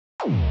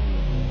Five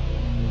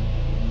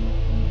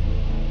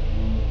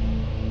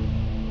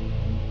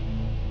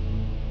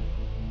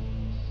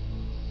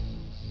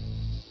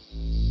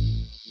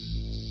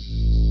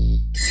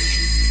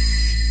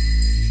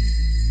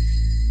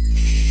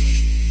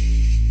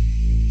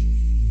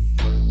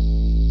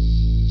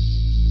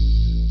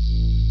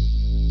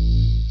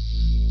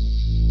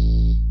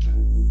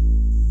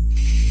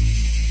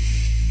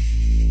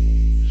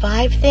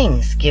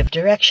things give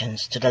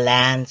directions to the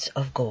lands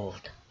of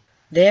gold.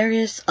 There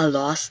is a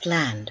lost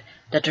land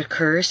that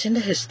recurs in the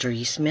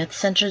histories,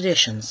 myths, and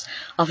traditions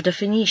of the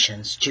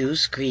Phoenicians,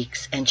 Jews,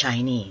 Greeks, and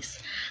Chinese.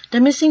 The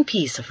missing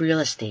piece of real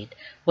estate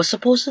was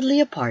supposedly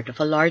a part of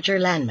a larger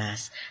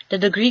landmass that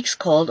the Greeks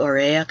called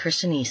Aurea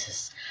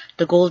Chersonesus,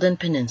 the Golden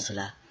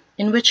Peninsula,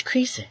 in which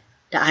Crete,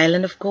 the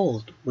island of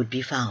gold, would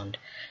be found.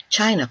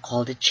 China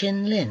called it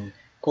Chin Lin,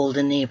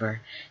 Golden Neighbor,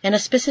 and a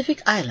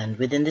specific island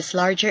within this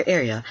larger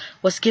area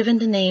was given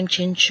the name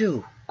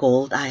Chinchu,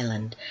 Gold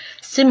Island.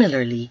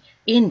 Similarly,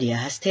 India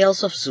has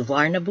tales of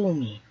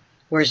Suvarnabhumi,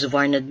 where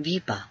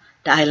Suvarnadvipa,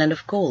 the island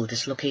of gold,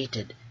 is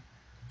located.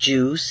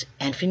 Jews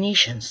and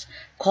Phoenicians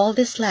call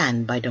this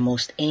land by the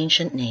most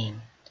ancient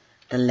name,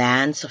 the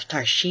lands of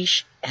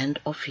Tarshish and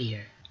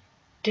Ophir.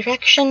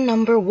 Direction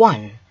number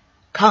 1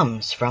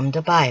 comes from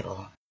the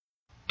Bible.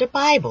 The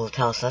Bible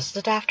tells us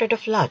that after the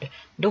flood,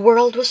 the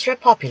world was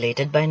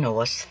repopulated by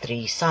Noah's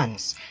 3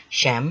 sons,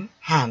 Shem,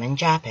 Ham, and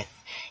Japheth.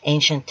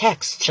 Ancient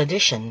texts,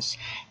 traditions,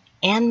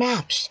 and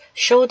maps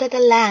show that the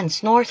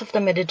lands north of the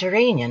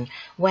Mediterranean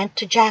went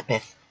to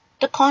Japheth,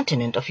 the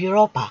continent of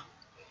Europa.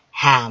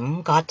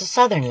 Ham got the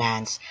southern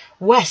lands,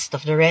 west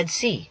of the Red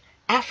Sea,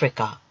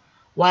 Africa,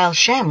 while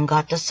Shem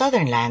got the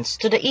southern lands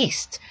to the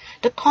east,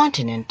 the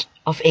continent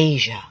of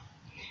Asia.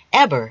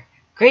 Eber,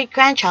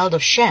 great-grandchild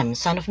of Shem,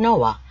 son of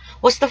Noah,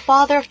 was the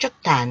father of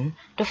Joktan,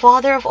 the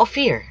father of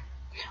Ophir.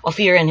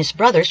 Ophir and his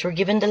brothers were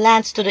given the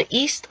lands to the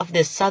east of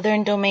this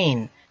southern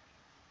domain.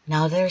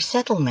 Now their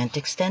settlement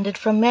extended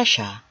from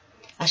Mesha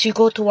as you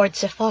go toward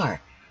Sephar,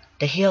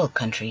 the hill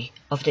country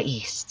of the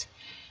east.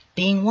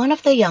 Being one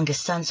of the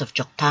youngest sons of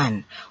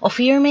Joktan,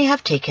 Ophir may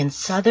have taken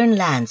southern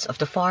lands of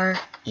the far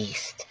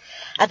east,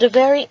 at the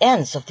very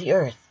ends of the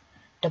earth.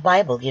 The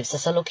Bible gives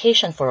us a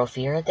location for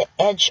Ophir at the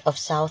edge of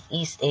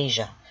Southeast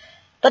Asia.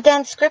 But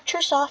then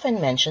scriptures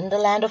often mention the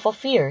land of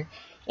Ophir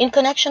in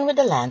connection with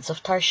the lands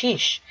of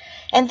Tarshish,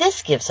 and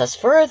this gives us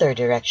further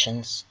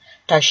directions.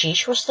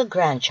 Tarshish was the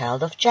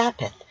grandchild of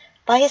Japheth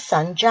by his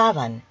son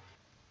Javan.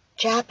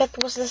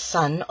 Japheth was the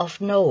son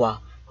of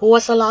Noah, who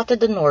was allotted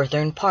the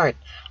northern part,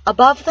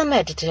 above the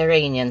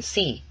Mediterranean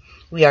Sea.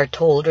 We are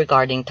told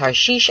regarding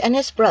Tarshish and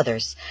his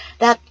brothers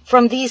that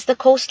from these the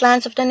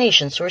coastlands of the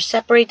nations were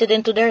separated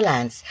into their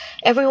lands,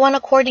 everyone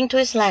according to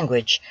his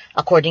language,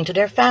 according to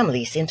their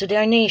families, into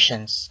their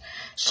nations.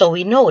 So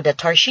we know that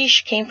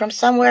Tarshish came from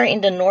somewhere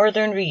in the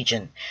northern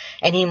region,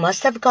 and he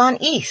must have gone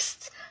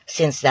east,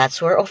 since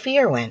that's where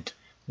Ophir went,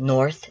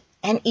 north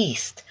and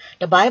east.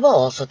 The Bible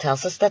also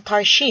tells us that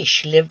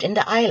Tarshish lived in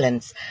the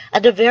islands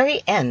at the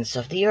very ends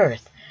of the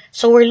earth.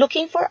 So we're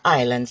looking for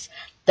islands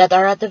that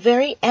are at the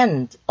very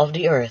end of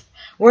the earth,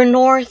 where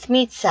north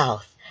meets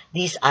south.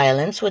 These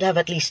islands would have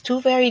at least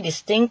 2 very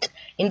distinct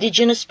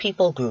indigenous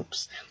people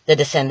groups, the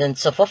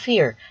descendants of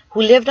Ophir,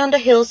 who lived on the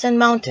hills and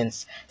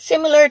mountains,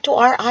 similar to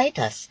our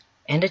Aitas,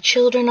 and the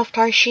children of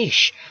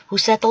Tarshish, who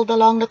settled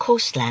along the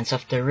coastlands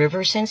of the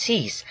rivers and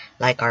seas,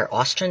 like our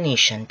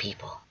Austronesian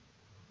people.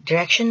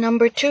 Direction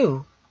number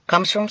 2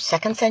 comes from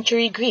 2nd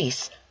century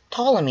Greece,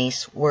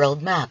 Ptolemy's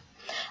world map.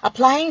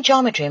 Applying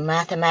geometry and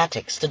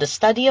mathematics to the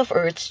study of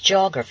Earth's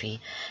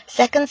geography,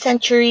 2nd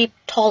century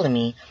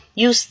Ptolemy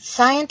used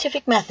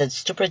scientific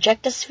methods to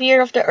project the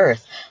sphere of the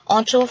Earth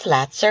onto a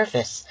flat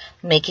surface,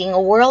 making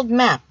a world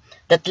map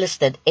that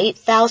listed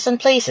 8,000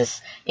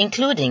 places,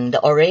 including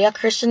the Aurea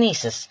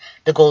Chersonesus,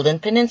 the Golden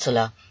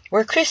Peninsula,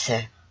 where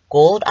Crete,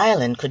 Gold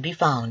Island, could be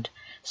found.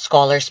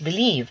 Scholars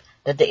believe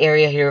that the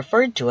area he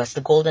referred to as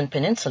the Golden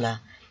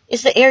Peninsula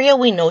is the area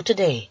we know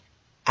today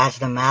as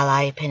the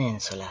Malay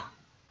Peninsula.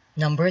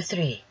 Number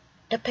 3.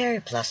 The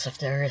Periplus of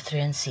the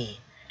Erythraean Sea,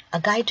 a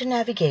guide to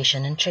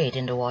navigation and trade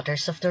in the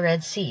waters of the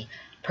Red Sea,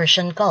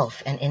 Persian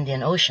Gulf, and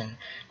Indian Ocean.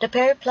 The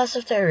Periplus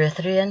of the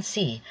Erythraean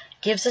Sea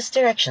gives us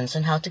directions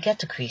on how to get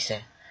to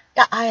Crete,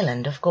 the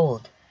island of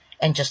gold.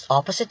 And just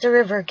opposite the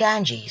river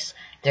Ganges,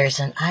 there is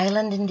an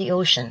island in the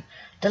ocean,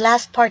 the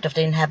last part of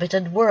the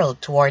inhabited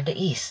world toward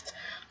the east,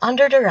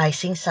 under the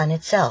rising sun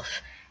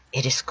itself.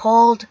 It is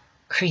called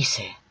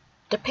Crete.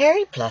 The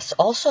Periplus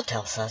also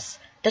tells us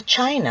that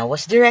China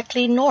was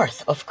directly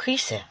north of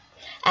Crete.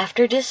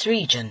 After this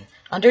region,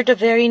 under the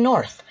very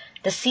north,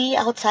 the sea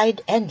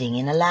outside ending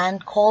in a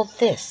land called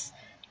this,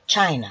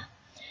 China.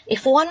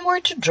 If one were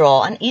to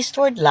draw an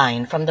eastward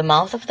line from the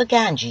mouth of the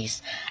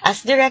Ganges,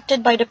 as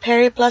directed by the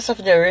Periplus of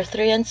the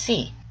Erythraean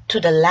Sea, to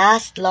the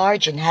last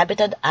large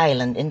inhabited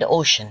island in the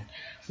ocean,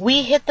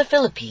 we hit the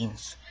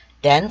Philippines.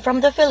 Then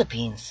from the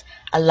Philippines,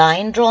 a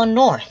line drawn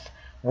north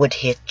would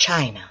hit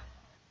China.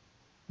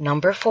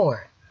 Number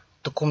 4.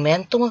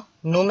 Documento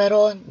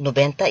numero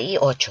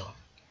 98.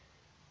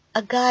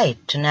 A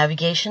guide to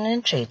navigation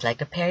and trade like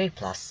the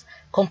Periplus,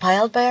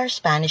 compiled by our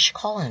Spanish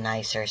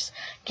colonizers,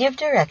 give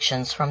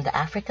directions from the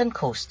African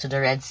coast to the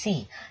Red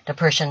Sea, the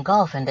Persian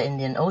Gulf, and the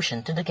Indian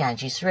Ocean to the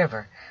Ganges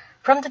River.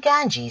 From the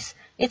Ganges,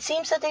 it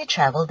seems that they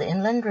traveled the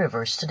inland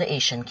rivers to the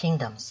Asian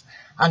kingdoms,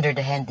 under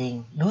the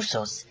heading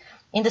Lusos,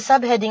 in the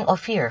subheading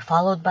Ophir,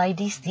 followed by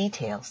these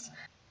details.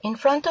 In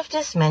front of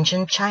this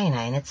mentioned China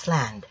and its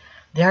land,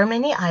 there are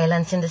many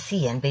islands in the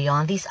sea, and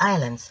beyond these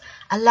islands,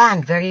 a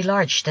land very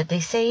large that they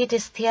say it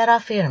is tierra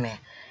firme,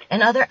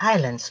 and other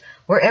islands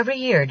where every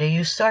year there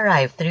used to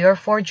arrive 3 or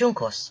 4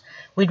 juncos,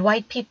 with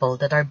white people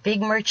that are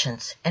big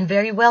merchants and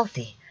very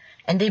wealthy,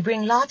 and they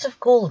bring lots of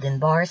gold in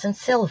bars and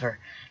silver,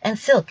 and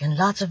silk and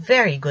lots of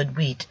very good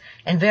wheat,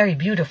 and very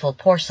beautiful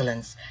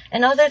porcelains,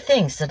 and other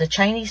things that the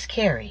Chinese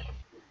carry.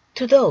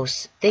 To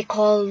those they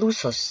call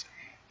Lusos,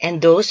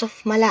 and those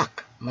of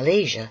Malak,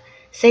 Malaysia,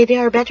 say they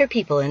are better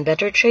people and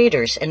better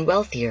traders and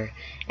wealthier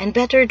and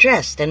better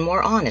dressed and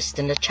more honest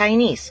than the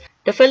Chinese.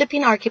 The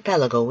Philippine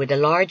archipelago, with the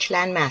large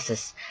land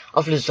masses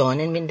of Luzon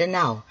and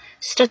Mindanao,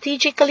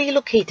 strategically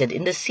located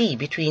in the sea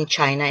between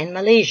China and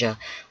Malaysia,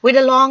 with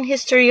a long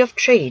history of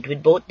trade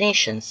with both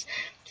nations,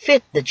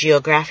 fit the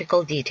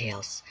geographical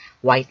details.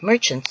 White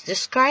merchants,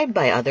 described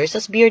by others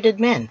as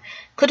bearded men,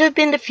 could have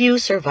been the few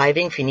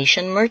surviving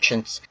Phoenician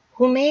merchants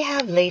who may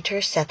have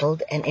later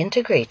settled and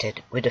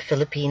integrated with the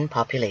Philippine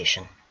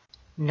population.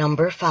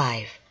 Number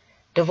 5.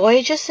 The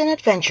Voyages and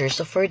Adventures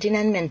of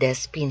Ferdinand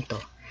Mendez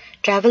Pinto.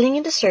 Traveling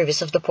in the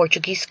service of the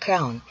Portuguese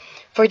crown,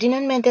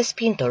 Ferdinand Mendez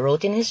Pinto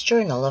wrote in his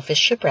journal of his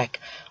shipwreck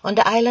on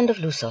the island of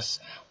Lusos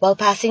while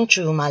passing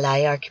through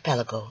Malaya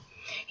archipelago.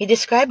 He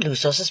described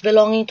Lusos as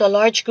belonging to a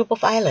large group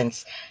of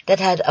islands that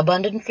had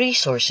abundant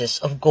resources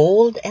of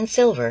gold and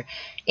silver.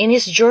 In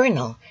his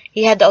journal,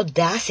 he had the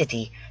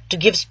audacity to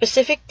give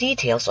specific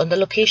details on the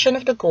location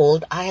of the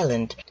gold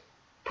island,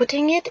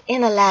 putting it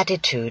in a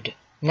latitude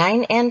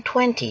 9 and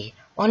 20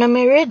 on a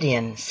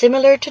meridian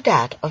similar to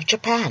that of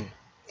Japan.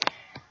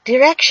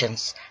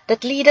 Directions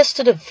that lead us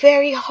to the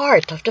very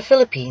heart of the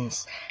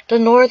Philippines, the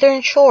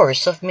northern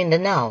shores of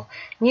Mindanao,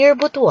 near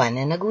Butuan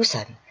and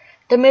Agusan.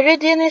 The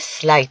meridian is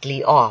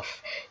slightly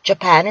off.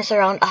 Japan is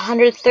around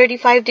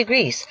 135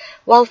 degrees,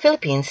 while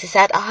Philippines is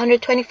at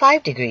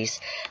 125 degrees,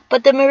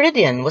 but the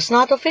meridian was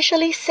not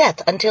officially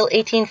set until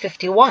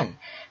 1851,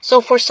 so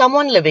for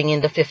someone living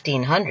in the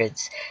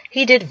 1500s,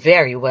 he did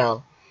very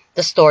well.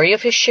 The story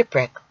of his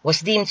shipwreck was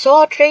deemed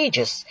so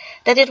outrageous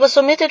that it was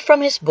omitted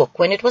from his book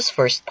when it was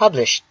first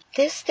published.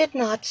 This did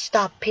not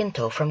stop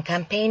Pinto from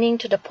campaigning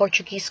to the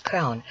Portuguese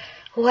crown,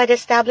 who had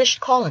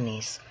established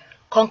colonies,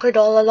 conquered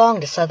all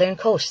along the southern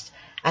coast,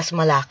 as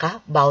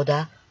Malacca,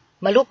 Bauda,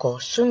 Maluco,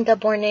 Sunda,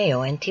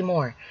 Borneo, and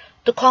Timor,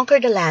 to conquer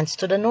the lands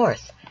to the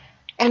north,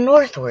 and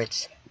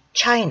northwards,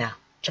 China,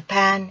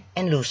 Japan,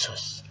 and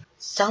Lusos.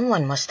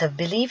 Someone must have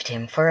believed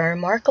him, for a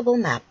remarkable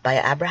map by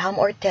Abraham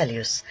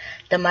Ortelius,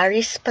 the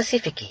Maris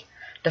Pacifici,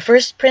 the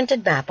first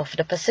printed map of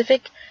the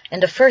Pacific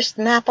and the first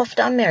map of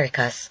the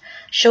Americas,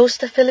 shows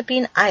the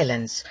Philippine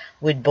Islands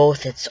with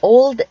both its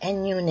old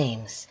and new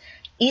names,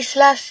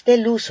 Islas de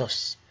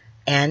Lusos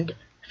and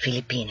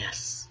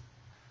Filipinas.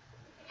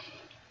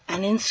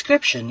 An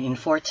inscription in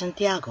Fort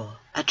Santiago,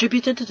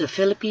 attributed to the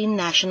Philippine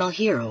national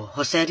hero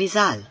Jose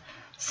Rizal,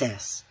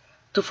 says,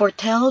 "To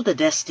foretell the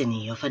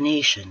destiny of a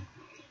nation,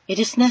 it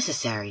is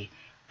necessary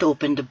to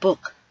open the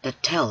book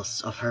that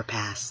tells of her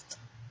past."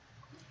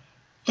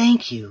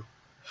 Thank you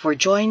for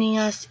joining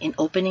us in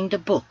opening the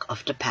book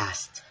of the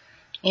past,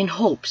 in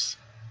hopes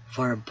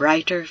for a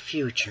brighter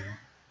future.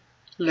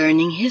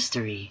 Learning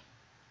history,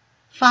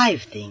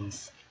 5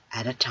 things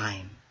at a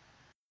time.